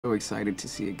So excited to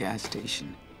see a gas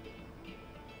station.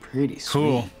 Pretty sweet.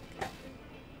 Cool.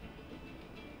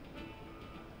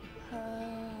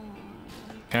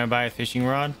 Can I buy a fishing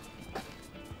rod?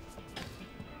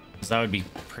 'Cause that would be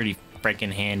pretty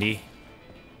freaking handy.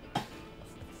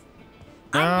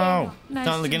 No, Nice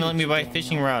not gonna let me buy a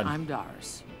fishing rod. I'm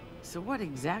Doris. So what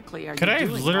exactly are Could you I have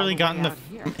doing literally all gotten way the?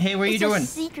 out here? Hey, what are you It's a doing?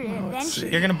 secret adventure.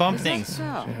 You're gonna bump Is that things.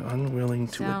 so? They're unwilling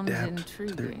to Sounds adapt to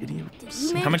their intriguing.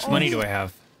 idiocy. You How much made money all do I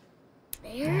have?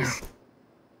 Bears?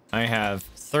 I have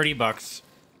 $30.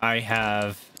 I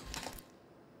have.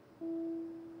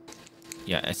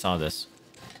 Yeah, I saw this.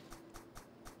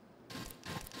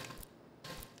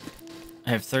 I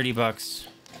have $30.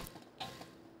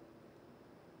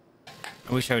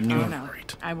 I wish I knew. Oh, no.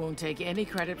 I won't take any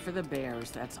credit for the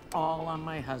bears. That's all on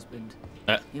my husband.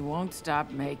 He won't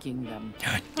stop making them.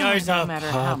 There's no a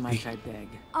matter how puppy. much I beg.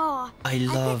 Oh, I bet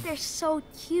love. they're so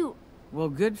cute. Well,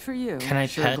 good for you. Can I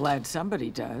sure pet? glad somebody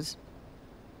does.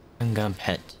 I'm gonna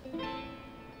pet.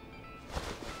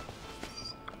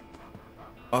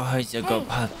 Oh, it's a good Hey.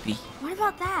 puppy. What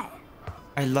about that?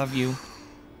 I love you.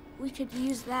 We could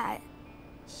use that.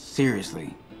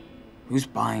 Seriously, who's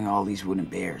buying all these wooden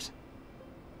bears?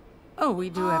 Oh, we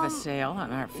do have a sale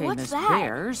on our famous that?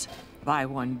 bears. Buy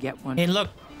one, get one. Hey, look,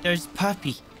 there's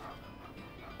puppy.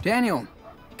 Daniel,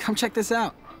 come check this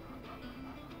out.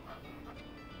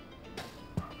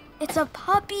 It's a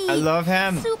puppy. I love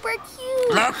him. Super cute.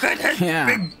 Look at his Yeah.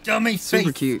 big dummy face.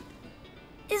 Super cute.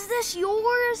 Is this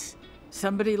yours?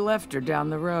 Somebody left her down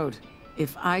the road.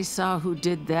 If I saw who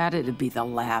did that, it'd be the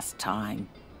last time.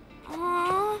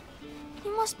 Aw, he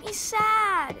must be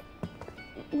sad.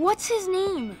 What's his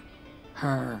name?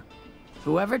 Her.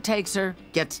 Whoever takes her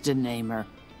gets to name her.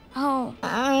 Oh,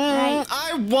 right.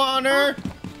 I want her.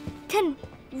 Can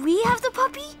we have the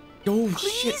puppy? Oh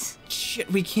Please?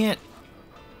 shit, we can't.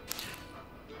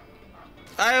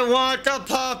 I want the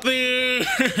puppy.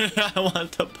 I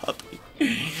want the puppy.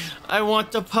 I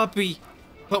want the puppy,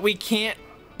 but we can't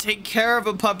take care of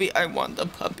a puppy. I want the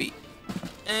puppy.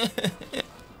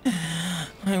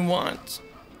 I want.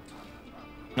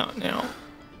 Not now.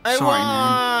 I Sorry,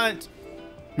 man. want.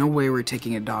 No way we're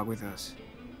taking a dog with us.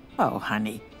 Oh,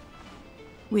 honey.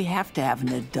 We have to have an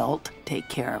adult take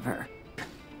care of her.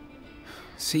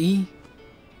 See?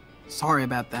 Sorry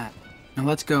about that. Now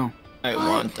let's go. I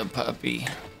want the puppy.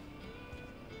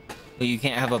 But you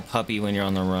can't have a puppy when you're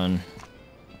on the run.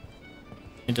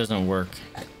 It doesn't work.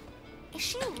 Is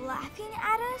she laughing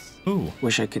at us? Ooh.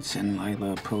 Wish I could send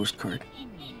Lila a postcard.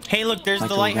 Hey, look, there's Like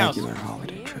the a lighthouse. regular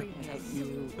holiday trip. Okay,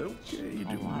 you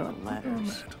A do lot not of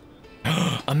letters.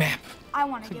 A map. I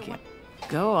want to get one.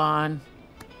 Go on.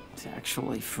 It's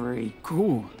actually free.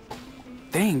 Cool.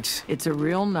 Thanks. It's a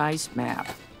real nice map.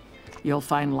 You'll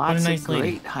find What a lots nice of lady.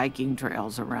 great hiking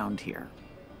trails around here.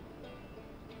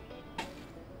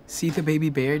 See the baby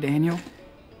bear, Daniel?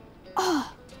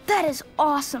 Oh, that is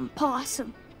awesome,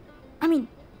 possum. I mean,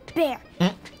 bear.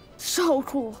 So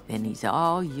cool. Then he's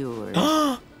all yours.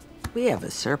 We have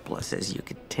a surplus, as you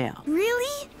could tell.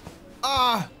 Really?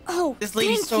 Ah, Oh, this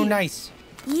lady's thank so you. nice.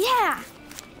 Yeah.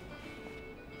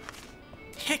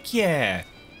 Heck yeah.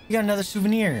 We got another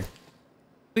souvenir.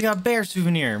 We got a bear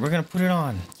souvenir. We're gonna put it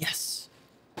on. Yes.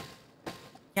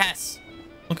 Yes.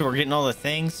 Look, we're getting all the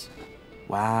things.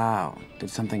 Wow. Did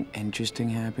something interesting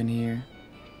happen here?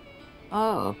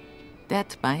 Oh,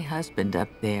 that's my husband up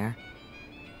there.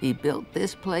 He built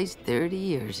this place 30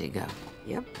 years ago.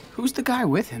 Yep, Who's the guy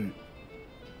with him?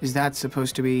 Is that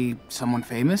supposed to be someone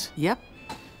famous? yep.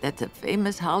 That's a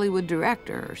famous Hollywood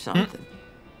director or something.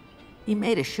 He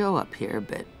made a show up here,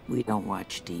 but we don't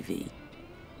watch TV.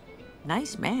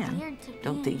 Nice man. Weird to be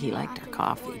Don't in think he the liked our active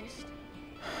coffee. forest.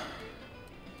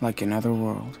 Like another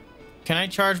world. Can I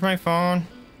charge my phone?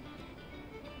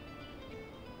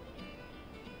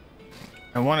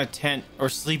 I want a tent or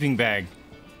sleeping bag.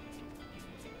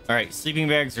 All right, sleeping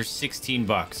bags are 16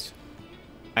 bucks.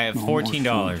 I have No more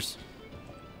 $14.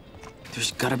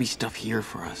 There's gotta be stuff here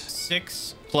for us.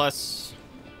 6 plus.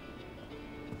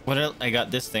 What else? I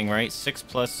got this thing, right? 6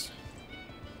 plus.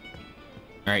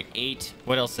 All right, 8.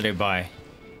 What else did I buy?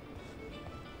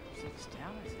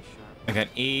 I got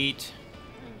 8.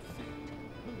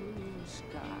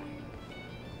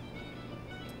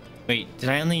 Wait, did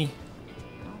I only?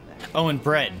 Oh, and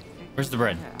bread. Where's the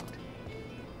bread?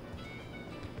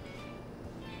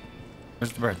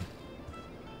 Where's the bread?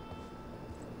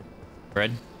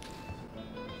 Bread?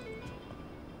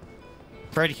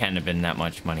 Bread can't have been that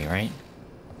much money, right?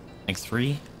 Like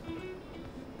 3?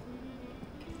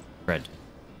 Bread.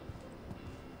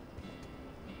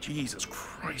 Jesus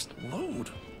Christ, load.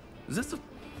 Is this a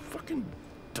fucking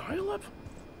dial-up?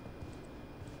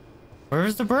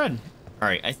 Where's the bread? All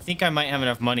right, I think I might have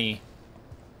enough money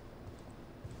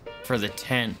for the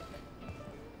tent.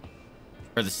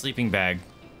 Or the sleeping bag.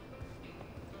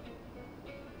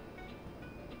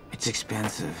 It's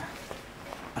expensive,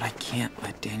 but I can't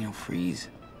let Daniel freeze.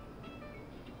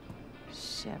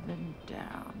 7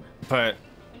 down. But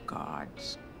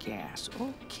God's gas.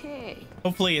 Okay.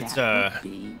 hopefully it's That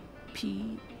would be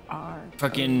P-R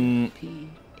fucking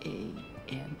P-A-N-E.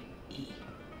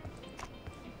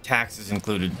 taxes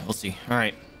included. We'll see. All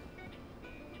right.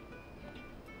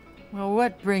 Well,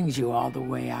 what brings you all the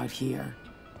way out here?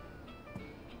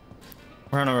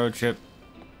 We're on a road trip.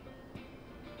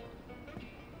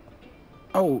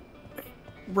 Oh,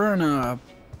 we're on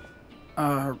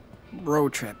a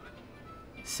road trip.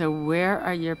 So where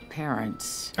are your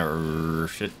parents?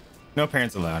 Shit. No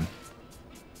parents allowed.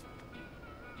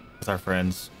 With our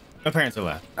friends. No parents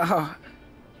allowed.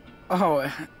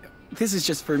 Oh, this is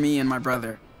just for me and my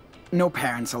brother. No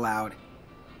parents allowed.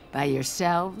 By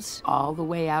yourselves all the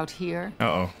way out here?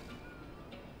 Uh-oh.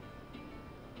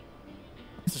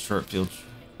 It's a short field.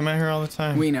 Come out here all the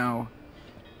time. We know.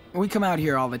 We come out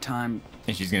here all the time.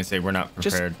 And she's gonna say we're not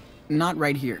prepared. Just not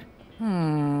right here.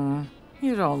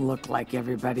 You don't look like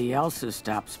everybody else who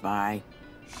stops by.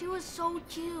 She was so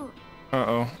cute.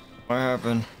 Uh-oh. What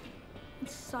happened? It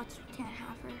sucks we can't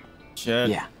have her. Jed.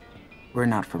 Yeah, we're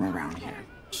not from around here.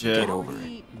 Jed. Get over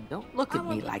it. Don't look I at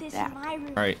want me to get like this that. in my room.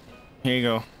 All right. Here you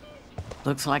go.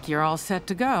 Looks like you're all set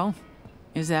to go.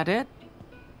 Is that it?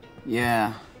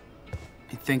 Yeah,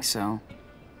 I think so.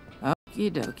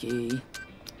 Okie dokie.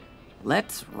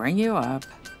 Let's ring you up.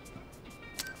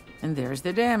 And there's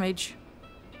the damage.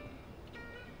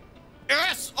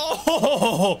 Yes!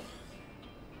 Oh!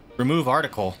 Remove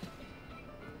article.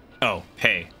 Oh,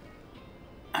 pay.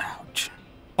 Ouch.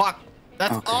 Fuck.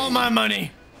 That's Okay. all my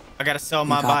money. I gotta sell You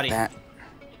my got body. that?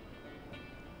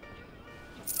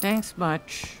 Thanks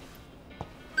much.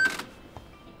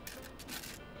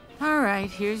 All right,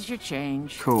 here's your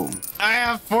change. Cool. I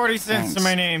have 40 cents to Thanks.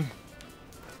 my name.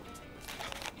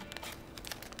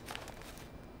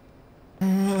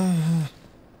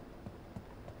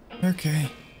 Okay.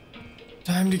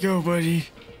 Time to go, buddy.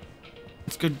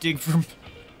 Let's go dig for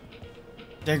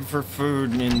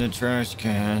food in the trash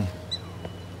can.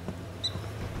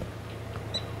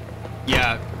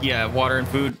 Yeah, water and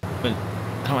food, but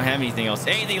I don't have anything else.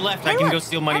 Hey, they left. I Hey, can look, go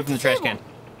steal money from the empty trash table.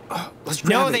 can. Let's grab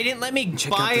No, it. they didn't let me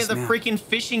Check out buy this the map. freaking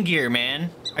fishing gear,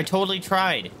 man. I totally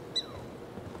tried.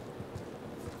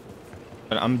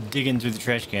 But I'm digging through the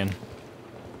trash can.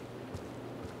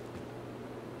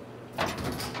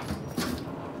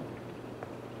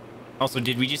 Also,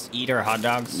 did we just eat our hot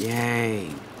dogs? Yay.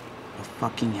 A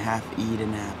fucking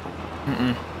half-eaten apple.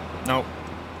 Nope.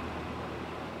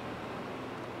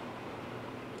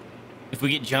 If we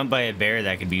get jumped by a bear,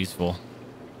 that could be useful.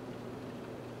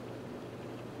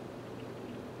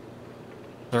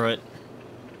 Throw it.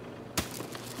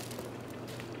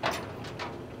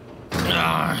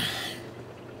 Ah.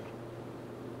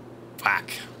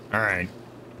 Fuck. Alright.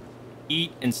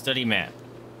 Eat and study map.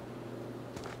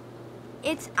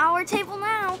 It's our table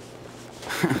now.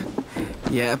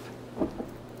 Yep.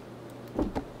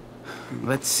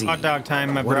 Let's see. Hot dog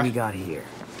time, my What bro. do we got here?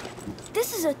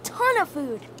 This is a ton of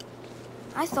food.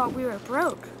 I thought we were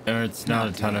broke. It's not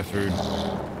a ton of food.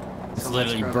 It's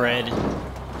literally bread.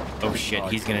 Oh shit,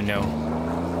 he's gonna know.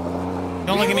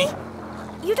 Don't look at me.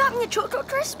 You got me a Choco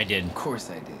Crisp? I did. Of course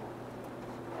I did.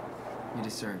 You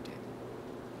deserved it.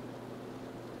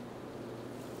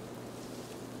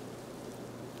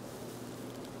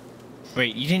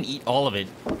 Wait, you didn't eat all of it,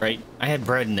 right? I had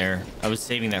bread in there. I was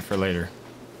saving that for later.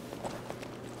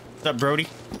 What's up, Brody?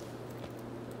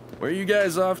 Where are you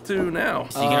guys off to now?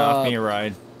 So you can offer me a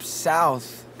ride.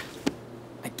 South,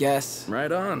 I guess.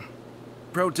 Right on.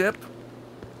 Pro tip,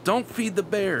 don't feed the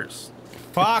bears.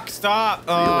 Fuck, stop!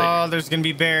 you later. Oh, there's gonna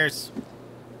be bears.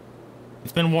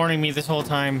 It's been warning me this whole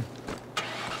time.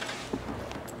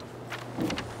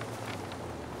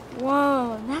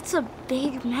 Whoa, that's a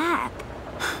big map.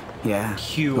 Yeah.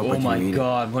 Q, look oh like you my read it.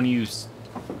 god, when you...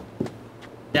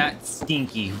 That's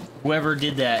stinky. Whoever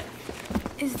did that.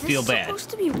 Is this Feel bad. supposed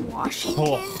to be Washington?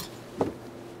 Oh.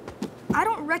 I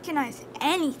don't recognize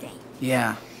anything.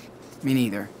 Yeah, me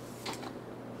neither.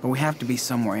 But we have to be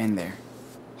somewhere in there.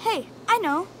 Hey, I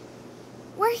know.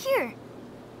 We're here.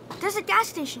 There's a gas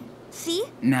station. See?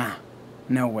 Nah,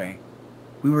 no way.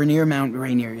 We were near Mount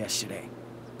Rainier yesterday,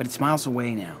 but it's miles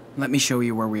away now. Let me show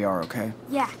you where we are, okay?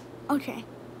 Yeah, okay.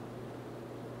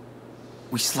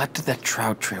 We slept at that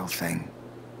trout trail thing.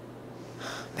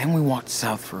 Then we walked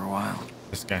south for a while.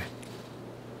 This guy.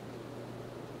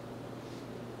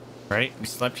 Right? We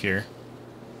slept here.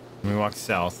 We walk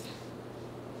south.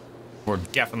 We're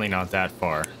definitely not that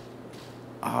far.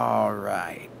 All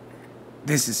right.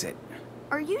 This is it.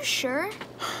 Are you sure?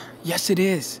 Yes, it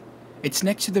is. It's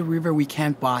next to the river we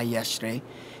camped by yesterday.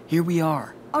 Here we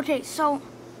are. Okay, so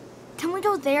can we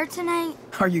go there tonight?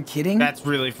 Are you kidding? That's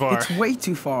really far. It's way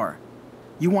too far.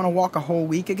 You want to walk a whole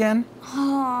week again?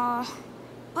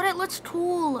 But it looks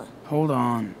cool. Hold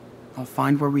on. I'll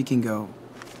find where we can go.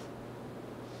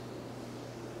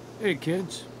 Hey,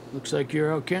 kids. Looks like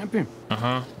you're out camping.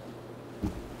 Uh-huh.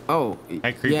 Oh, Hi,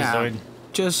 yeah. Creepazoid.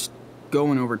 Just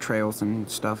going over trails and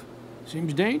stuff.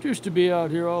 Seems dangerous to be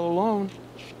out here all alone.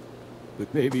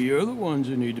 But maybe you're the ones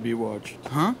who need to be watched.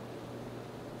 Huh?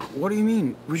 What do you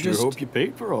mean? We Sure just... hope you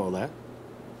paid for all that.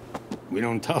 We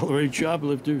don't tolerate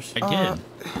shoplifters. I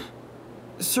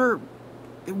did. Sir,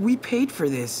 we paid for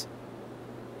this.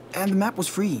 And the map was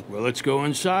free. Well, let's go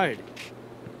inside.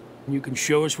 You can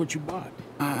show us what you bought.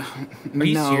 Are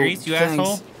you serious, you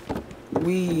asshole?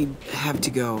 We have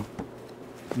to go.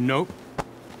 Nope.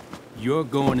 You're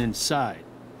going inside.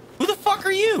 Who the fuck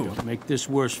are you? Don't make this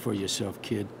worse for yourself,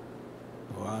 kid.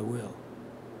 Or I will.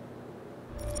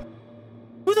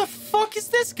 Who the fuck is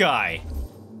this guy?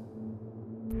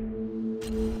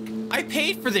 I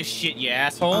paid for this shit, you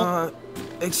asshole.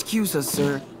 Excuse us,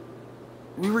 sir.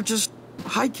 We were just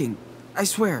hiking. I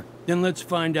swear. Then let's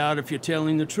find out if you're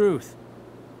telling the truth.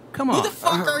 Come on. Who the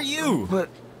fuck are you? But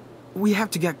we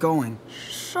have to get going.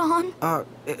 Sean?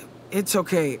 It's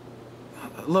okay.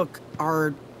 Look,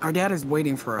 our dad is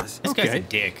waiting for us. This guy's a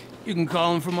dick. You can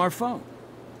call him from our phone.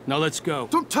 Now let's go.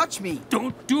 Don't touch me!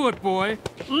 Don't do it, boy.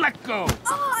 Let go.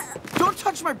 Don't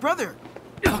touch my brother!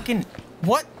 Fucking...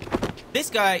 What? This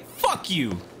guy... Fuck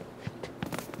you!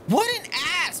 What an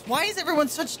ass! Why is everyone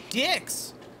such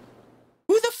dicks?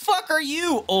 Who the fuck are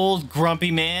you, old grumpy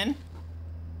man?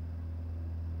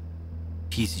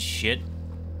 Piece of shit.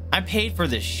 I paid for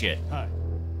this shit. Hi.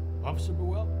 Officer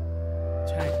Burwell?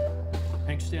 It's Hank.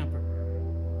 Hank Stamper.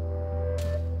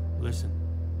 Listen,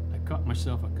 I caught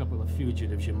myself a couple of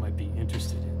fugitives you might be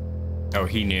interested in. Oh,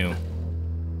 he knew.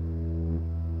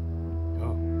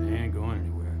 Oh, they ain't going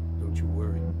anywhere. Don't you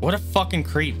worry. What a fucking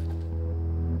creep.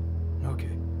 Okay,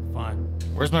 fine.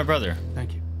 Where's my brother?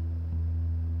 Thank you.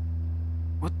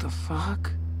 What the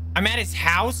fuck? I'm at his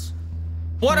house?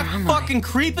 What a fucking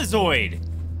creepazoid!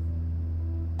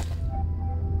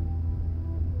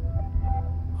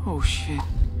 Oh shit.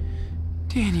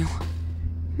 Daniel.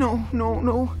 No, no,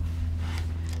 no.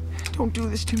 Don't do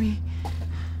this to me.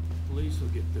 Police will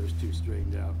get those two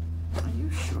straightened out. Are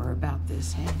you sure about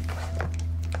this, Hank?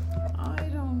 I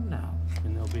don't know.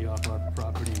 And they'll be off our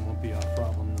property and won't be our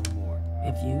problem no more.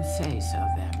 If you say so,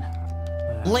 then.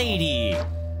 Well, Lady!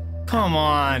 Come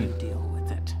on! you deal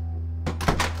with it.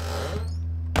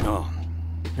 Oh,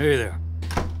 hey there.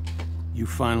 You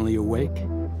finally awake?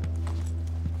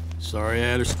 Sorry I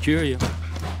had to secure you.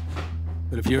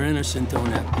 But if you're innocent, don't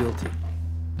act guilty.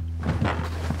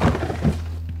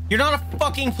 You're not a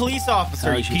fucking police officer,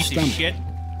 you How's your piece of stomach? shit.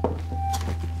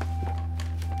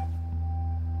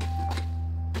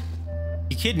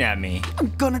 You kidnapped me. I'm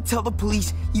gonna tell the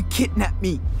police you kidnapped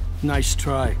me. Nice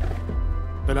try.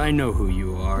 But I know who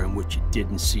you are and what you did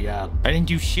in Seattle. I didn't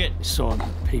do shit. I saw it in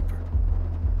the paper.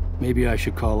 Maybe I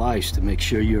should call ICE to make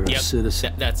sure you're a Yep,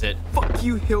 citizen. that's it. Fuck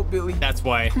you, hillbilly. That's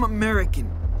why. I'm American.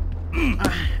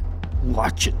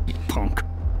 Watch it, you punk.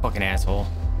 Fucking asshole.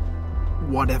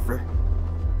 Whatever.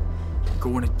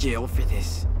 Going to jail for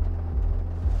this.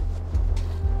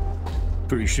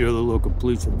 Pretty sure the local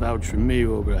police will vouch for me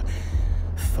over a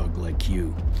thug like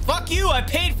you. Fuck you! I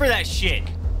paid for that shit!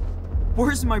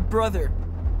 Where's my brother?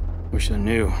 Wish I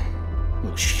knew.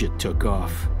 Little shit took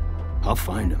off. I'll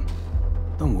find him.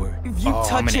 Don't worry. If you I'm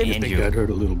touch gonna him... end Think you. I'd hurt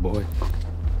a little boy.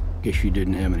 Guess you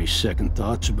didn't have any second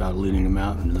thoughts about leading him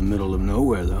out into the middle of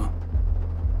nowhere, though.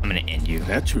 I'm gonna end you.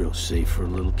 That's real safe for a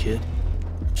little kid.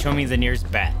 Show me the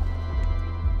nearest bat.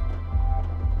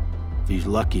 If he's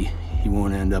lucky, he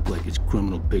won't end up like his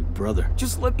criminal big brother.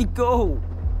 Just let me go.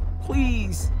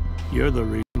 Please. You're the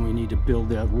reason we need to build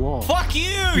that wall. Fuck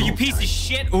you, you piece of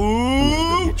shit! Ooh! I'm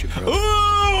gonna go get your brother.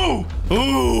 Ooh!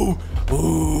 Ooh!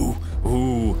 Ooh!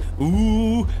 Ooh!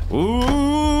 Ooh!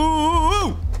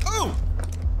 Ooh! Ooh!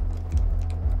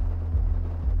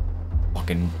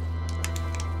 Fucking...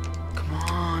 Come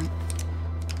on.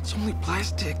 It's only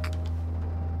plastic.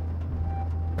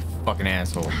 Fucking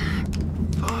asshole.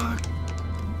 Fuck.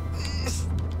 This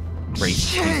Racist piece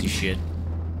shit. of shit.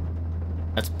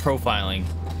 That's profiling.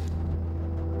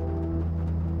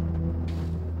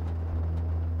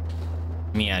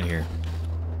 Get me out of here.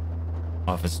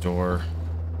 Office door.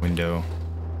 Window.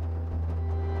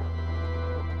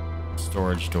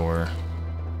 Storage door.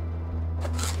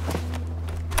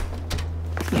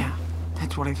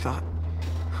 what I thought.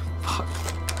 Fuck.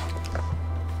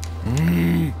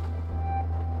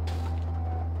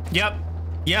 Yep,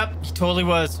 he totally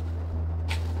was.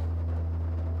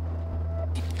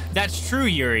 That's true,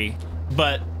 Yuri,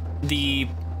 but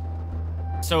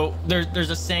so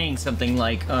there's a saying something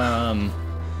like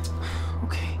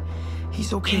Okay,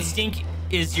 he's okay. instinct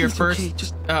is your He's first okay,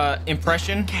 just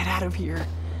impression, Get out of here.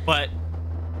 but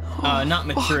not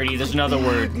maturity. There's another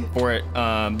word for it,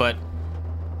 but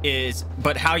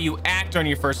how you act on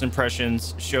your first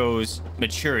impressions shows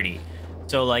maturity.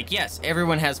 So like, yes,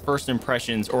 everyone has first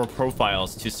impressions or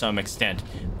profiles to some extent,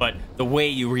 but the way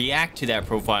you react to that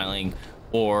profiling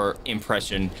or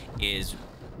impression is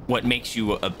what makes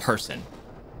you a person.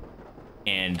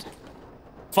 And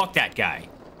fuck that guy.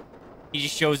 He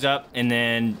just shows up and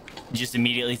then just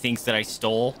immediately thinks that I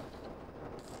stole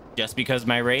just because of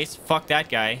my race. Fuck that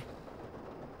guy.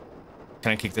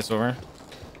 Can I kick this over?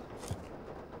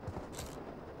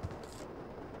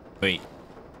 Wait.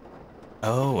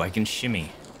 Oh, I can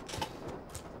shimmy.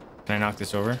 Can I knock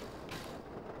this over?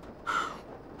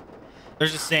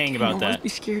 There's a saying about that. Must be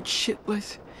scared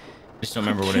shitless. Just don't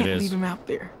remember what it is. Leave him out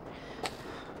there.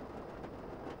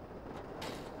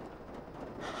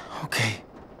 Okay.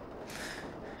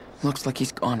 Looks like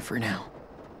he's gone for now.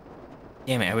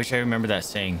 Damn it, I wish I remember that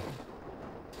saying.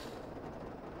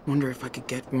 Wonder if I could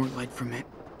get more light from it.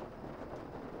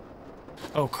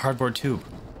 Oh, cardboard tube.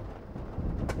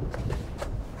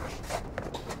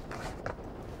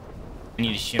 I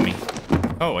need a shimmy.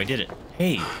 Oh, I did it.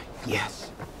 Hey.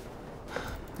 Yes.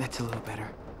 That's a little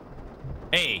better.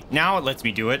 Hey, now it lets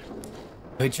me do it.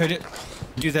 I tried to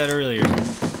do that earlier.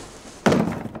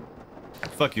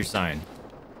 Fuck your sign.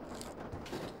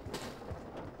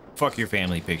 Fuck your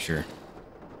family picture.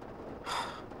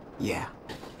 Yeah,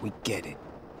 we get it.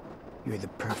 You're the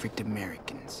perfect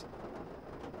Americans.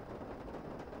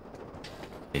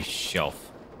 A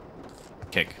shelf.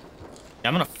 Kick.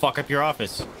 I'm gonna fuck up your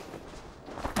office.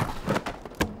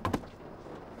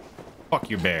 Fuck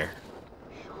your bear.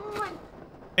 Sean!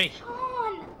 Hey.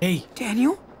 Sean! Hey.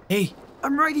 Daniel? Hey.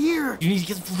 I'm right here. You need to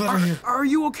get the fuck out of here. Are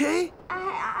you okay?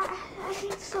 I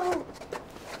think so.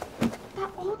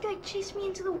 That old guy chased me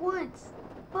into the woods,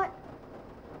 but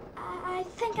I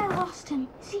think I lost him.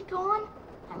 Is he gone?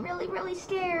 I'm really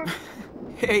scared.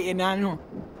 Hey, Enano.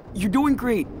 You're doing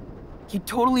great. You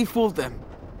totally fooled them.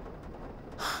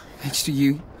 Thanks to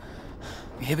you,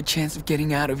 we have a chance of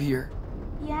getting out of here.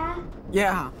 Yeah?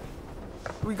 Yeah.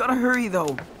 We gotta hurry,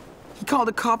 though. He called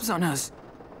the cops on us.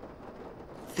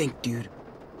 Think, dude.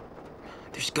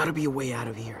 There's gotta be a way out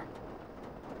of here.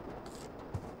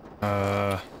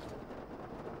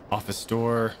 Office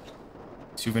store.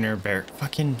 Souvenir bear.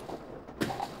 Fucking.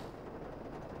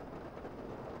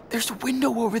 There's a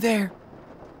window over there.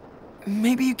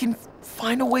 Maybe you can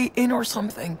find a way in or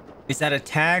something. Is that a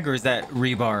tag or is that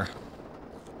rebar?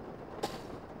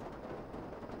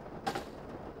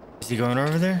 Is he going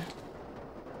over there?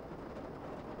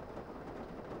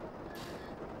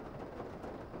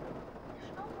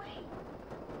 There's no way.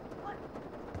 What?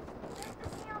 There's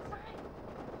nothing outside.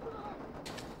 Hold on.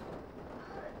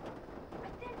 I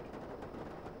think...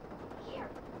 Here.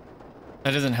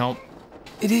 That doesn't help.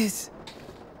 It is.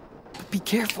 But be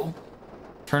careful.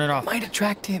 Turn it off. Might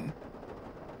attract him.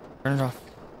 Turn it off.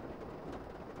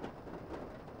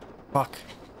 Fuck.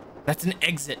 That's an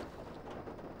exit.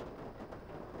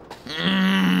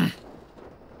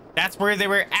 That's where they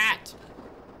were at.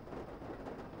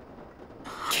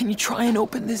 Can you try and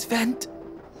open this vent?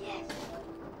 Yes.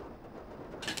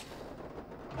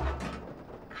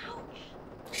 Ouch.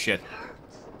 Shit.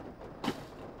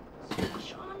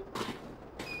 Sean,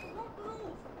 don't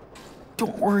move.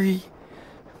 Don't worry.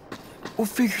 We'll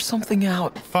figure something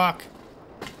out. Fuck.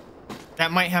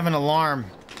 That might have an alarm.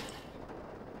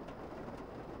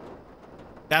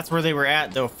 That's where they were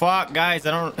at, though. Fuck, guys,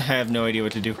 I have no idea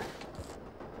what to do.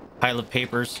 Pile of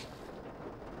papers.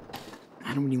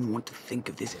 I don't even want to think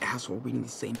of this asshole reading the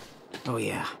same. Oh,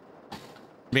 yeah.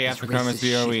 After comments,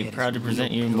 we are proud to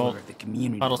present you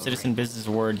Model Citizen Business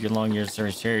Award, your long years of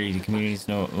service charity. The communities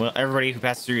know. Well, everybody who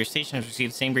passes through your station has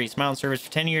received the same great smile and service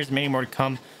for 10 years, many more to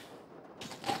come.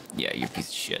 Yeah, you're a piece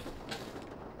of shit.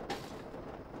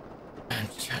 I'm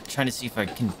trying to see if I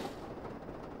can...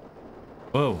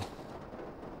 Whoa.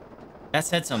 That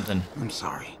said something. I'm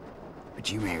sorry, but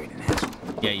you married an asshole.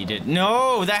 Yeah, you did.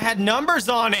 No, that had numbers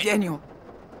on it! Daniel,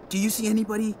 do you see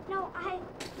anybody? No, I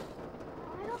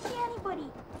don't see anybody.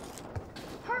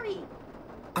 Hurry.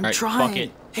 I'm Alright, trying. fuck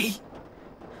it. Hey,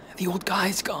 the old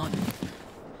guy's gone.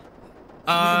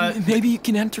 Maybe you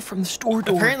can enter from the store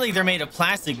door. Apparently they're made of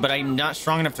plastic, but I'm not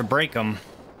strong enough to break them.